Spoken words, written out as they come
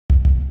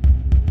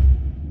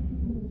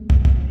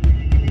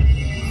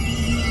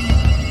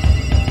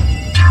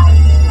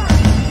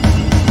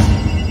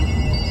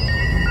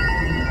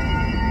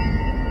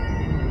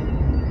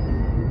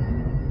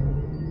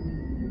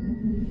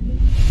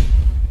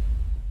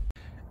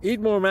Eat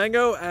more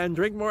mango and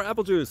drink more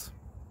apple juice.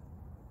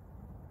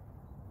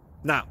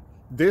 Now,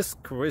 this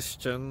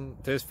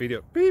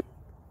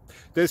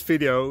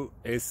video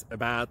is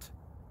about,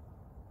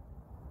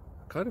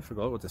 I kind of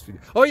forgot what this video.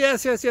 Oh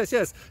yes.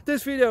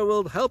 This video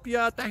will help you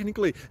out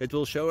technically. It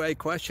will show a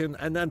question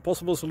and then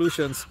possible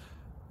solutions.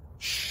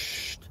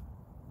 Shh.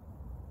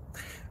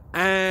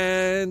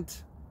 And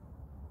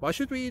why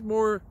should we eat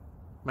more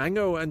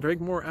mango and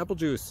drink more apple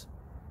juice?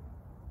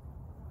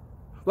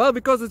 Well,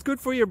 because it's good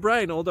for your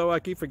brain, although I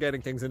keep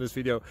forgetting things in this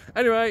video.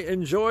 Anyway,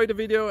 enjoy the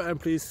video and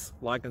please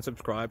like and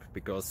subscribe,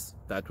 because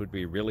that would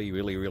be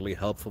really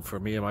helpful for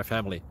me and my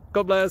family.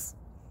 God bless!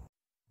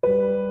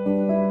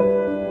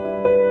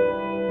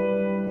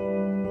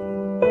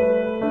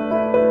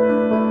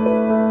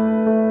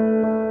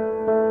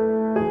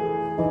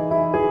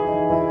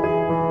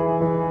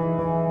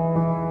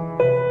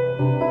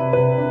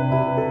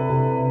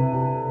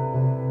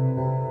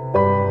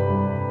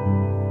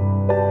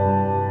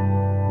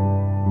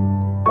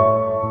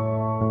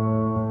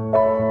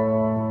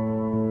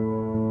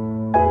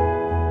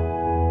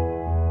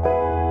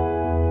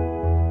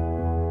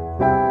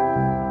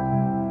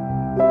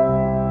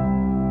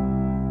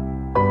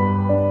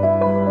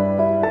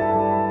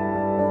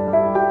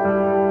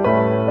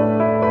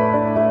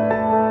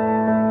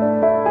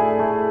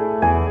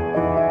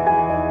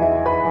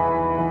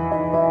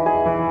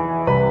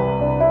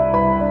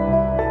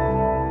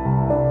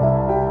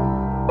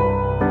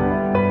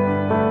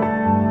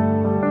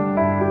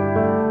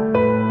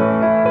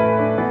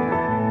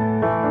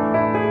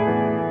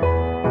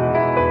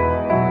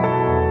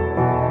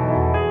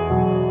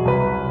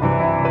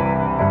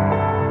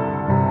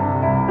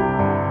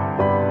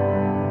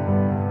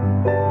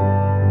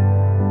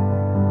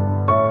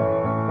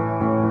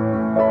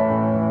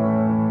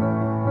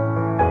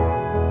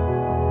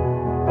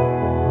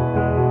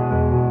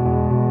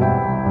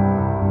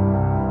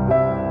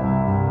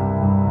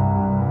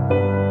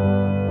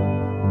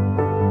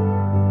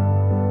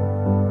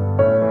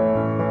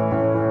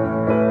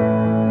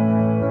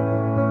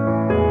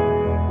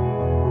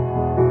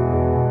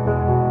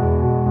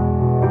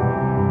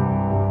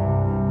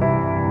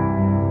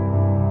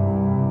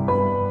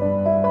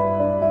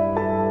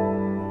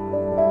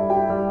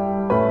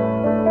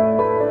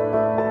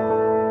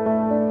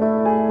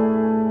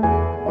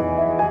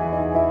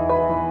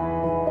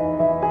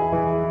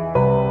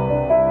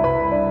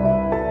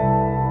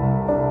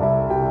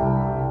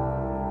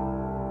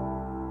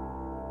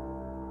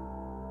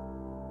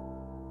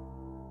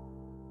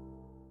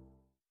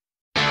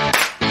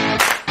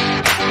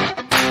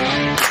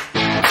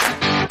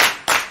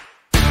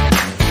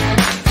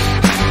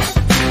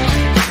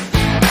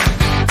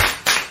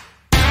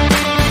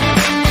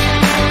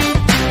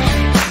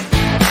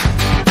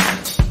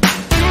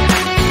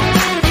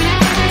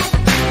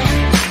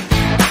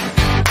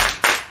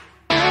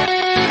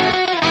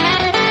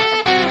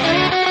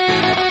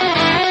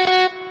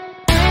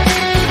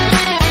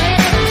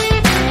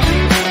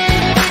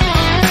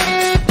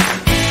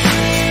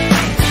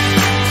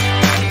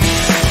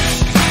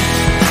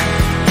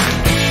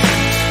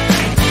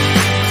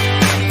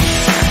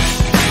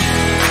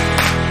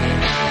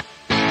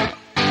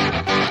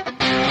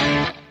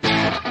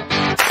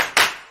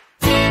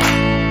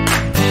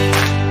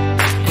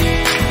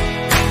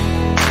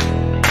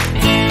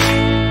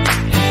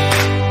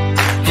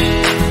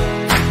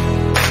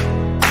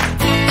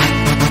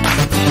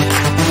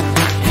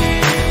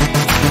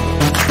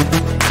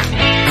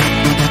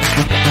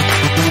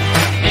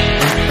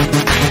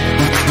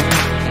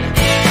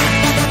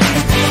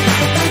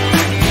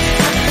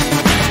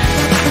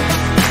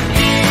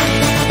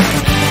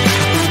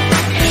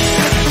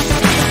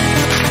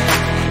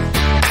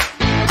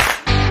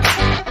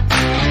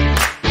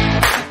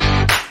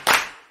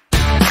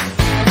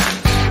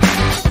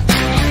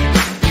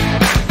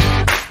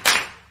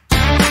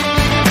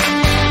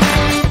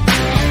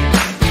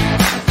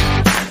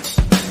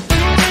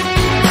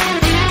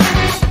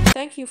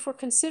 Thank you for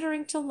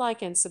considering to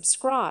like and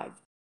subscribe.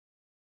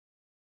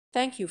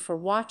 Thank you for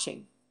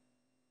watching.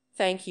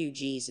 Thank you,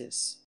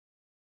 Jesus.